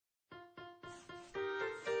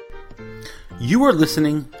You are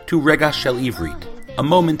listening to Rega Shel Ivrit, a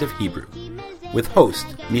moment of Hebrew, with host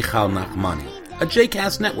Michal Nachmani, a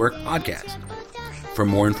JCast Network podcast. For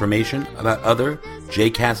more information about other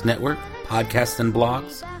JCast Network podcasts and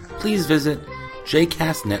blogs, please visit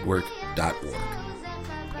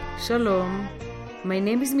jcastnetwork.org. Shalom, my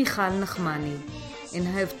name is Michal Nachmani, and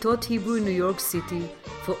I have taught Hebrew in New York City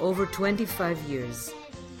for over 25 years.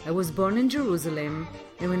 I was born in Jerusalem,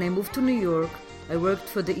 and when I moved to New York, I worked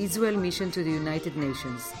for the Israel Mission to the United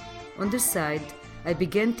Nations. On the side, I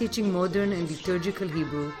began teaching modern and liturgical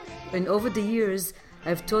Hebrew, and over the years,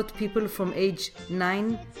 I've taught people from age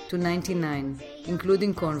 9 to 99,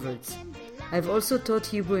 including converts. I've also taught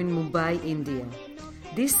Hebrew in Mumbai, India.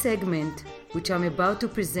 This segment, which I'm about to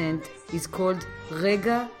present, is called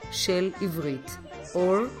Rega Shel Ivrit,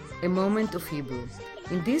 or A Moment of Hebrew.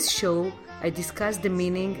 In this show, I discuss the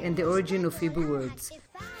meaning and the origin of Hebrew words.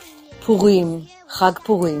 Purim, Chag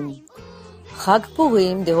Purim. Chag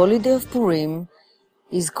Purim, the holiday of Purim,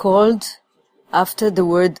 is called after the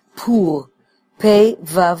word Pur, Pei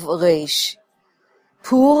Vav Reish.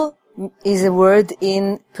 Pur is a word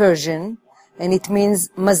in Persian, and it means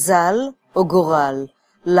mazal or goral,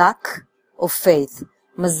 luck or faith.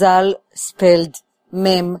 Mazal spelled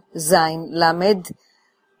mem, zain, lamed,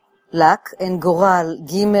 luck, and goral,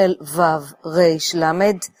 gimel, vav, reish,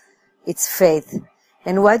 lamed, it's faith.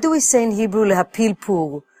 And why do we say in Hebrew lehapil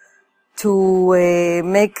pur? To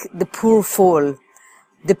make the pur fall.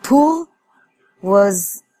 The pur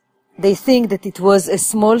was, they think that it was a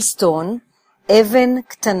small stone, even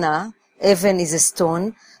ktana, even is a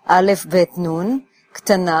stone, aleph bet nun,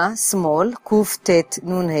 ktana, small, kuf tet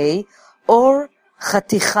nun hey, or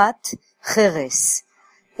chatichat cheres,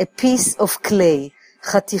 a piece of clay.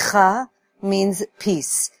 Chaticha means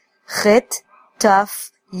piece. Chet, taf,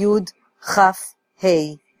 yud, chaf,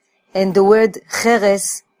 hey. And the word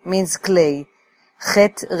cheres means clay.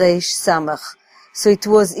 Chet, reish, samach. So it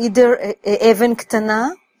was either even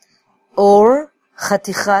ktana or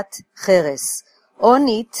chatichat cheres. On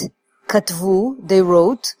it, katvu, they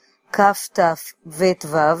wrote, kaf, taf, vet,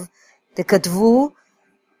 vav. They katvu,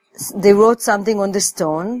 they wrote something on the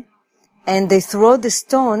stone, and they throw the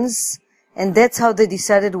stones, and that's how they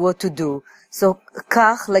decided what to do. So,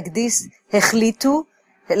 kach, like this, hechlitu,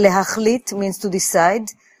 lehachlit means to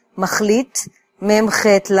decide, machlit, mem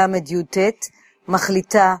chet lamed yutet,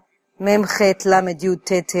 machlita, mem chet lamed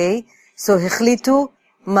yutet hey. So, hechlitu,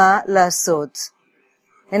 ma lasot.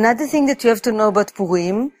 Another thing that you have to know about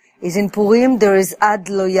Purim is in Purim there is Ad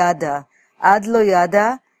Lo Yada. Ad Lo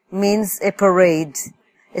Yada means a parade,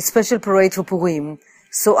 a special parade for Purim.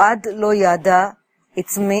 So Ad Lo Yada,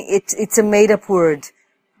 it's a made-up word.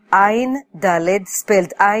 Ain Daled,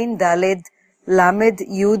 spelled Ain Daled, Lamed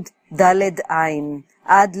Yud Daled Ain.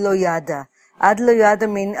 Ad Lo Yada. Ad Lo Yada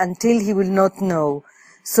means until he will not know.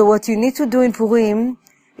 So what you need to do in Purim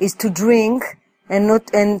is to drink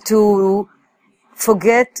and to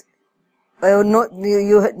forget not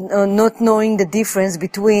knowing the difference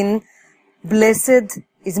between blessed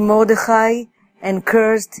is Mordechai and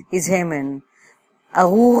cursed is Haman.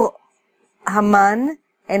 Arur Haman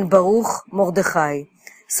and Baruch Mordechai.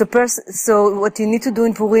 So what you need to do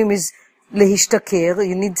in Purim is lehishtaker.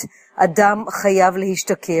 You need Adam chayav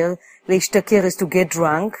lehishtaker. Lehishtaker is to get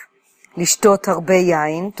drunk. Lishtot harbe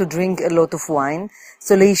yain, to drink a lot of wine.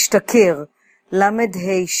 So lehishtaker, lamed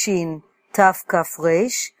hey shin, taf kaf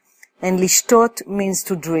resh. And lishtot means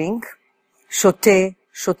to drink. Shote,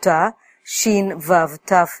 shota, shin vav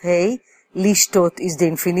taf hey. Lishtot is the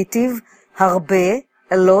infinitive. Harbe,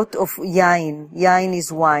 a lot of yain. Yain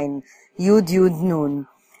is wine. Yud, yud, nun.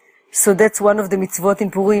 So that's one of the mitzvot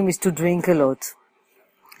in Purim, is to drink a lot.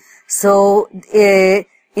 So,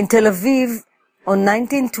 in Tel Aviv, on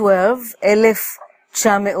 1912,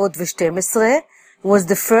 1912, was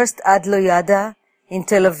the first Ad Lo Yada in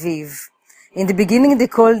Tel Aviv. In the beginning, they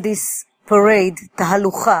called this parade,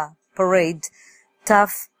 Tahalucha, parade,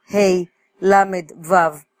 Taf, Hey, Lamed,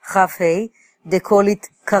 Vav, Chaf, Hey. They call it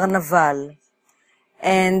Carnival.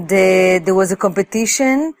 And there was a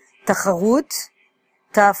competition, Tacharut,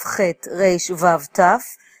 Taf, Chet, Reish, Vav,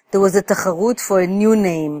 Taf. There was a Tacharut for a new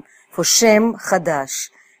name, for Shem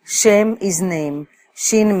Chadash. Shem is name.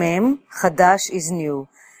 Shin Mem, Chadash is new.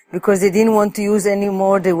 Because they didn't want to use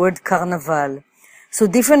anymore the word Carnival. So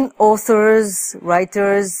different authors,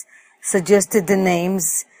 writers suggested the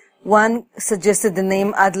names. One suggested the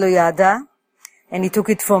name Ad Lo Yada, and he took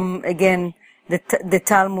it from, again, the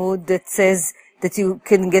Talmud that says that you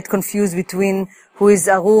can get confused between who is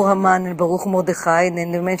Arur Haman and Baruch Mordechai, and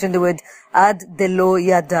then they mentioned the word Ad De Lo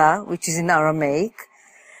Yada, which is in Aramaic.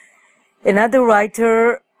 Another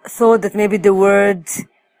writer thought that maybe the word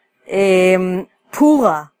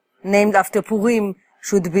Pura, named after Purim,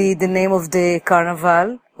 should be the name of the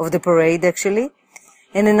carnival, of the parade actually.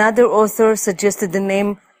 And another author suggested the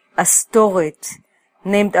name Astoret,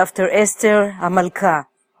 named after Esther HaMalka.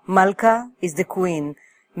 Malka is the queen.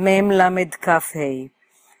 Mem Lamed Kaf Hei.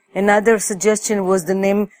 Another suggestion was the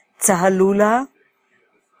name Tzahalula,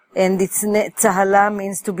 and Tzahala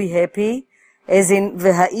means to be happy, as in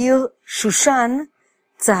V'ha'ir Shushan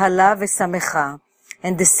Tzahala V'samecha.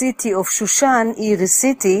 And the city of Shushan, Ir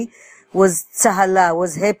city, was Tzahala,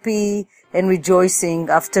 was happy and rejoicing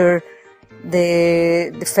after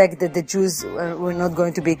the fact that the Jews were not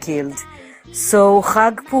going to be killed. So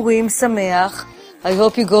Chag Purim Sameach. I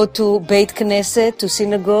hope you go to Beit Knesset, to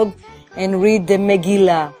synagogue, and read the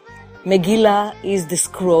Megillah. Megillah is the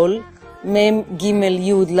scroll, Mem Gimel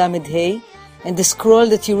Yud Lamed Hei, and the scroll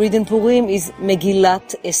that you read in Purim is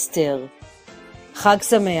Megillat Esther. Chag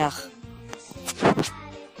Sameach.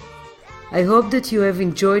 I hope that you have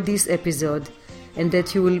enjoyed this episode and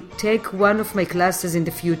that you will take one of my classes in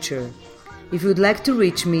the future. If you would like to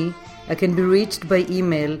reach me, I can be reached by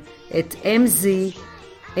email at mzmotek,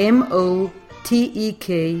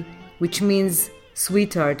 which means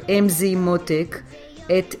sweetheart, mzmotek,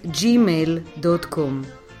 @gmail.com.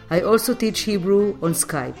 I also teach Hebrew on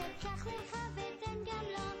Skype.